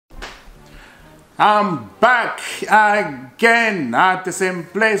I'm back again at the same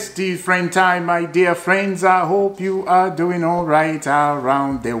place, different time, my dear friends. I hope you are doing all right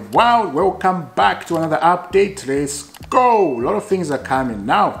around the world. Welcome back to another update. Let's go. A lot of things are coming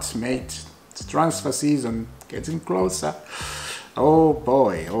out, mate. It's transfer season getting closer. Oh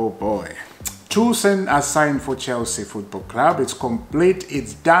boy, oh boy. Tosin has signed for Chelsea Football Club. It's complete,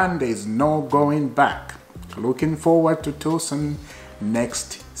 it's done, there's no going back. Looking forward to Tosin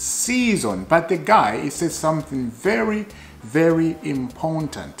next season. But the guy, he said something very, very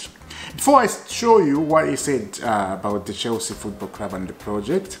important. Before I show you what he said about the Chelsea Football Club and the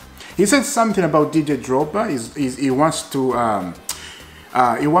project, he said something about DJ Drogba. He wants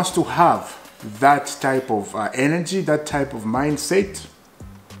to have that type of energy, that type of mindset.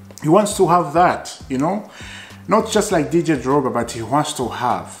 He wants to have that, you know, not just like DJ Drogba, but he wants to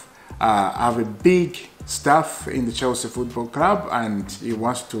have a big staff in the Chelsea Football Club, and he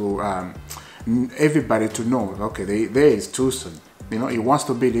wants to everybody to know, okay, there is Tosin. You know, he wants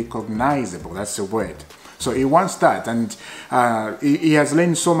to be recognizable. That's the word. So he wants that, and he has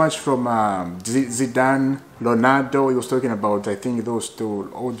learned so much from Zidane, Ronaldo. He was talking about, I think, those two,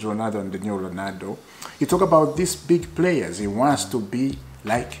 old Ronaldo and the new Ronaldo. He talked about these big players. He wants to be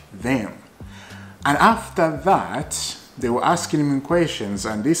like them. And after that, they were asking him questions,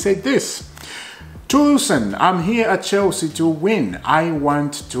 and he said this: Tosin, I'm here at Chelsea to win. I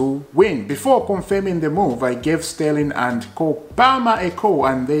want to win. Before confirming the move, I gave Sterling and Palmer a call,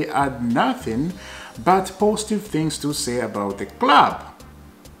 and they had nothing but positive things to say about the club.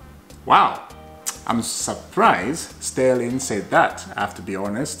 Wow. I'm surprised Sterling said that, I have to be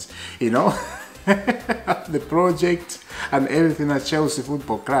honest. You know, the project and everything at Chelsea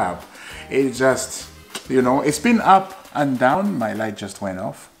Football Club, it just, you know, it's been up and down. My light just went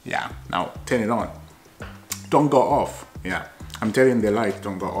off. Yeah, now turn it on. Don't go off. Yeah, I'm telling the light,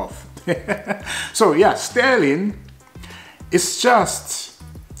 don't go off. So yeah, Sterling, it's just,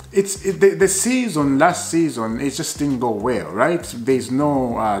 the season, last season, it just didn't go well, right? There's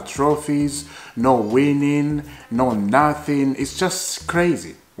no trophies, no winning, no nothing. It's just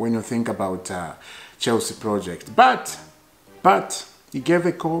crazy when you think about Chelsea project. But he gave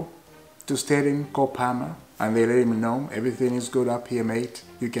a call to Sterling, Palmer, and they let him know everything is good up here, mate.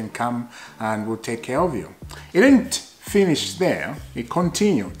 You can come and we'll take care of you. It didn't finish there. It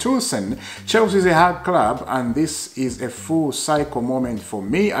continued. Tosin, Chelsea is a hard club, and this is a full cycle moment for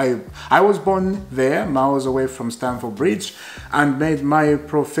me. I was born there, miles away from Stamford Bridge, and made my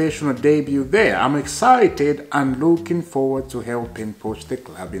professional debut there. I'm excited and looking forward to helping push the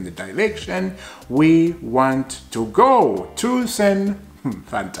club in the direction we want to go. Tosin,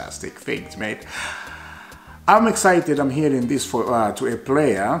 fantastic things, mate. I'm excited. I'm hearing this to a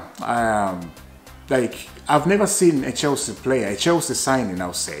player. Like, I've never seen a Chelsea player, a Chelsea signing,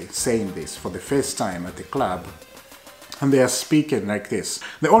 I'll say, saying this for the first time at the club, and they are speaking like this.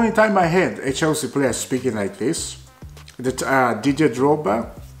 The only time I heard a Chelsea player speaking like this, that DJ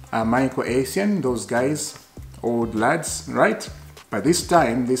Drogba, Michael Essien, those guys, old lads, right? But this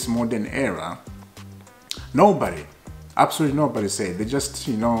time, this modern era, nobody. Absolutely nobody said. They just,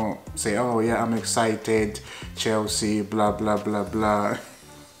 you know, say, oh yeah, I'm excited, Chelsea, blah, blah, blah, blah.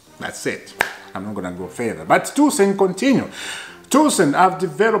 That's it. I'm not going to go further. But Tosin continue. Tosin, I've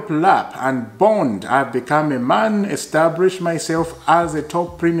developed lap and bond. I've become a man, established myself as a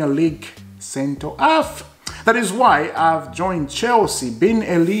top Premier League centre-half. That is why I've joined Chelsea. Being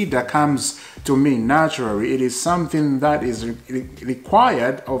a leader comes to me naturally. It is something that is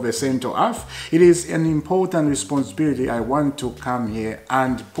required of a centre-half. It is an important responsibility. I want to come here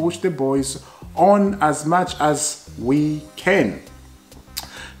and push the boys on as much as we can.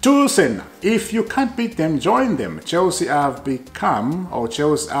 Tosin, if you can't beat them, join them. Chelsea have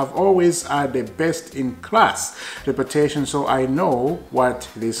always had the best in class reputation, so I know what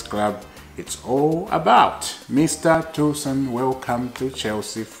this club it's all about. Mr. Tosin, welcome to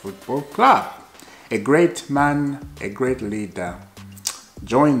Chelsea Football Club. A great man, a great leader.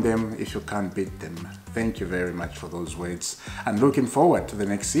 Join them if you can't beat them. Thank you very much for those words. And looking forward to the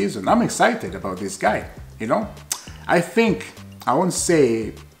next season. I'm excited about this guy, you know. I think, I won't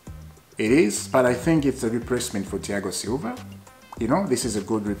say it is, but I think it's a replacement for Thiago Silva. You know, this is a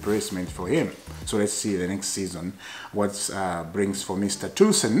good replacement for him. So let's see the next season what brings for Mr.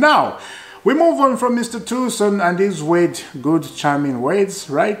 Tosin. Now, we move on from Mr. Tosin and his good charming words,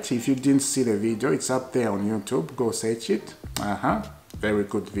 right? If you didn't see the video, it's up there on YouTube. Go search it. Very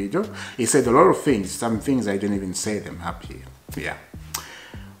good video. He said a lot of things. Some things I didn't even say them up here. Yeah.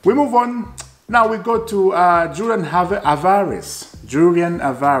 We move on. Now we go to Julian Alvarez. Julian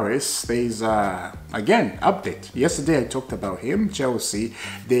Alvarez, there's again update. Yesterday I talked about him. Chelsea,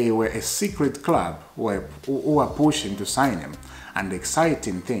 they were a secret club who are pushing to sign him. And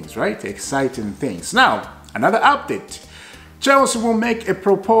exciting things, right? Exciting things. Now, another update. Chelsea will make a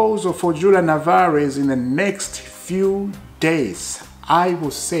proposal for Julian Alvarez in the next few days. I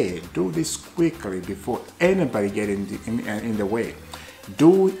will say, do this quickly before anybody get in the way.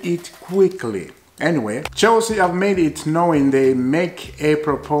 Do it quickly. Anyway, Chelsea have made it known they make a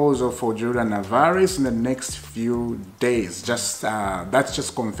proposal for Julian Alvarez in the next few days. That's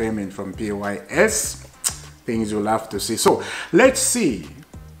just confirming from PYS. Things you'll have to see. So let's see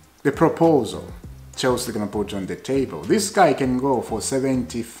the proposal Chelsea gonna put on the table. This guy can go for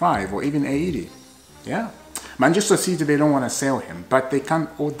 75 or even 80. Yeah. Manchester City, they don't want to sell him, but they can't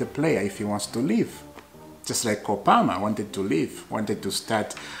hold the player if he wants to leave. Just like Kopama wanted to leave, wanted to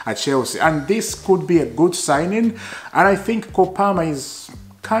start at Chelsea. And this could be a good signing. And I think Kopama is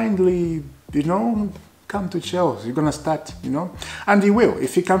kindly, come to Chelsea. You're going to start, And he will.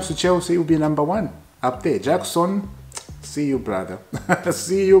 If he comes to Chelsea, he will be number one up there. Jackson, see you, brother.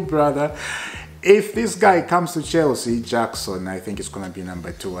 See you, brother. If this guy comes to Chelsea, Jackson, I think is going to be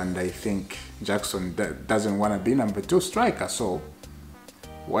number two. And I think Jackson doesn't want to be number two striker. So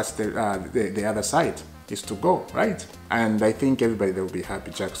what's the other side? Is to go, right? And I think everybody will be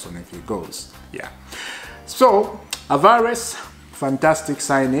happy Jackson if he goes. Yeah. So Alvarez, fantastic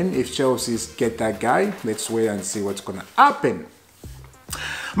signing. If Chelsea's get that guy, let's wait and see what's gonna happen.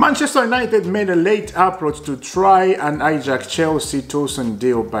 Manchester United made a late approach to try and hijack Chelsea Tosin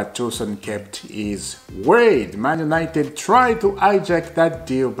deal, but Tosin kept his word. Man United tried to hijack that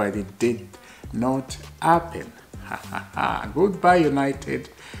deal, but it did not happen. Goodbye, United.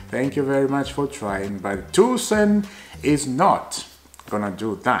 Thank you very much for trying, but Tosin is not gonna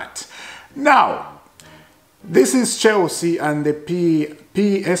do that. Now, this is Chelsea and the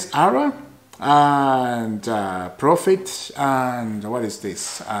PSR and profit and what is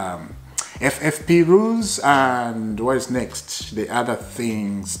this? FFP rules and what is next? The other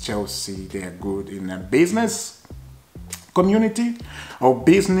things Chelsea, they are good in a business community or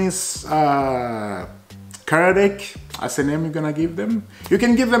business Karadic, as a name you're gonna give them. You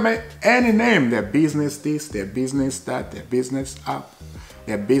can give them any name. Their business this, their business that, their business up,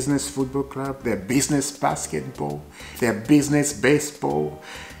 their business football club, their business basketball, their business baseball,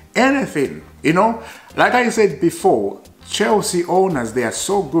 anything. Like I said before, Chelsea owners, they are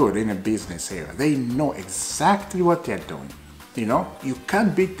so good in a business area. They know exactly what they're doing. You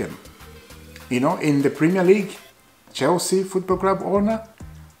can't beat them. In the Premier League, Chelsea Football Club owner,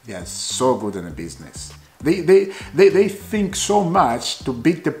 they are so good in a business. They think so much to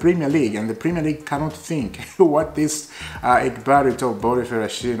beat the Premier League, and the Premier League cannot think what this Igbarito, Boris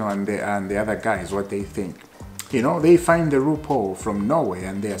Ferrashino and the other guys, what they think. They find the loophole from Norway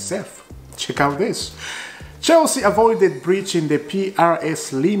and they are safe. Check out this. Chelsea avoided breaching the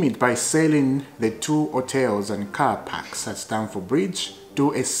PRS limit by selling the 2 hotels and car parks at Stamford Bridge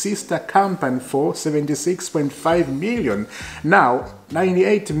to a sister company for 76.5 million. Now,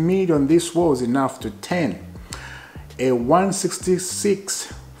 98 million, this was enough to turn a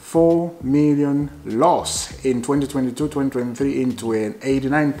 166.4 million loss in 2022-2023 into an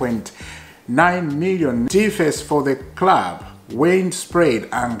 89.9 million deficit for the club. Widespread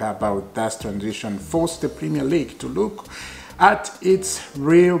anger about that transition forced the Premier League to look at its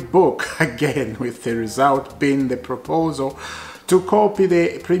real book again, with the result being the proposal to copy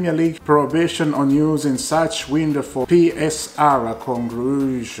the Premier League prohibition on using such window for PSR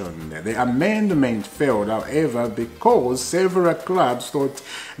conclusion. The amendment failed, however, because several clubs thought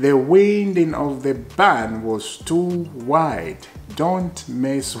the winding of the ban was too wide. Don't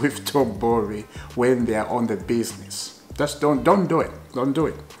mess with Tobori when they are on the business. Just don't do it. Don't do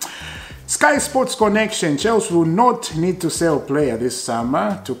it. Sky Sports Connection. Chelsea will not need to sell player this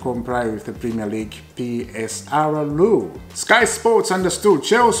summer to comply with the Premier League PSR rule. Sky Sports understood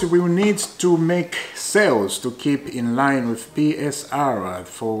Chelsea will need to make sales to keep in line with PSR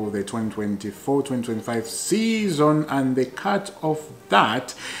for the 2024-2025 season, and the cut of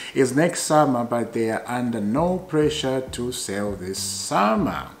that is next summer, but they are under no pressure to sell this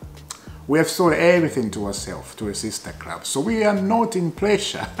summer. We have sold everything to ourselves, to a sister club, so we are not in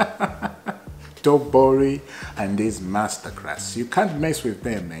pressure. Tobori and this masterclass. You can't mess with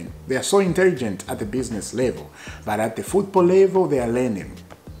them, man. They are so intelligent at the business level, but at the football level, they are learning.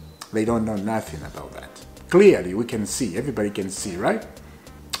 They don't know nothing about that. Clearly, we can see. Everybody can see, right?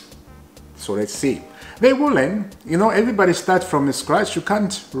 So let's see. They will learn. Everybody starts from scratch. You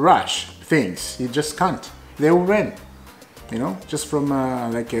can't rush things. You just can't. They will learn. You know, just from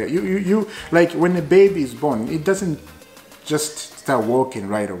like like when a baby is born, it doesn't just start walking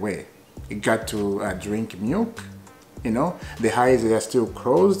right away. It got to drink milk. You know, the eyes are still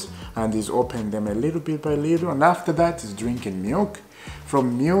closed and he's opening them a little bit by little, and after that he's drinking milk.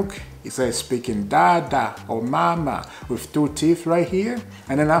 From milk he started speaking dada or mama with 2 teeth right here,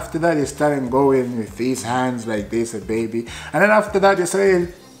 and then after that he started going with these hands like this, a baby, and then after that he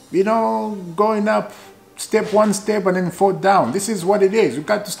started, you know, going up step 1 step and then 4 down. This is what it is. You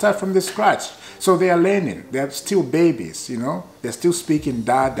got to start from the scratch. So they are learning. They are still babies, you know. They're still speaking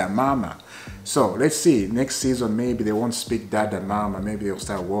dada, mama. So let's see, next season maybe they won't speak dada, mama. Maybe they'll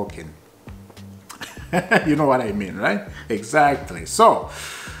start walking. You know what I mean, right? Exactly. So,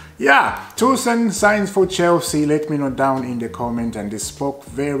 yeah, Tosin signs for Chelsea. Let me know down in the comment. And they spoke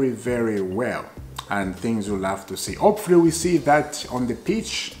very, very well. And things we'll have to see. Hopefully we see that on the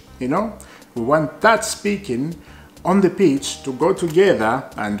pitch, you know. We want that speaking on the pitch to go together,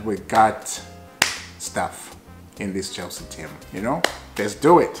 and we got stuff in this Chelsea team, you know. Let's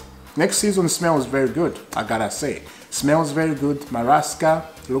do it. Next season smells very good, I gotta say. Smells very good. Maresca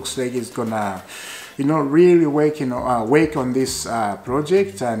looks like he's gonna, you know, really work on this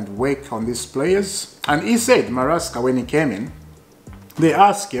project and work on these players. And he said, Maresca, when he came in, they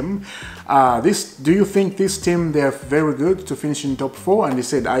asked him, do you think this team, they're very good to finish in top 4? And he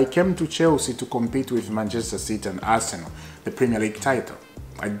said, I came to Chelsea to compete with Manchester City and Arsenal, the Premier League title.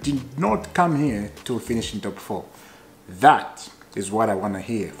 I did not come here to finish in top 4. That is what I want to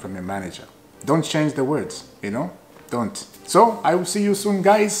hear from a manager. Don't change the words, you know? Don't. So, I will see you soon,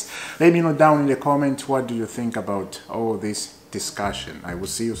 guys. Let me know down in the comment what do you think about all this discussion. I will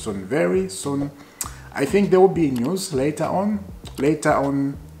see you soon, very soon. I think there will be news later on. Later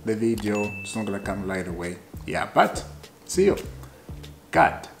on the video. It's not going to come right away. Yeah, but see you.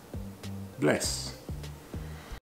 God bless.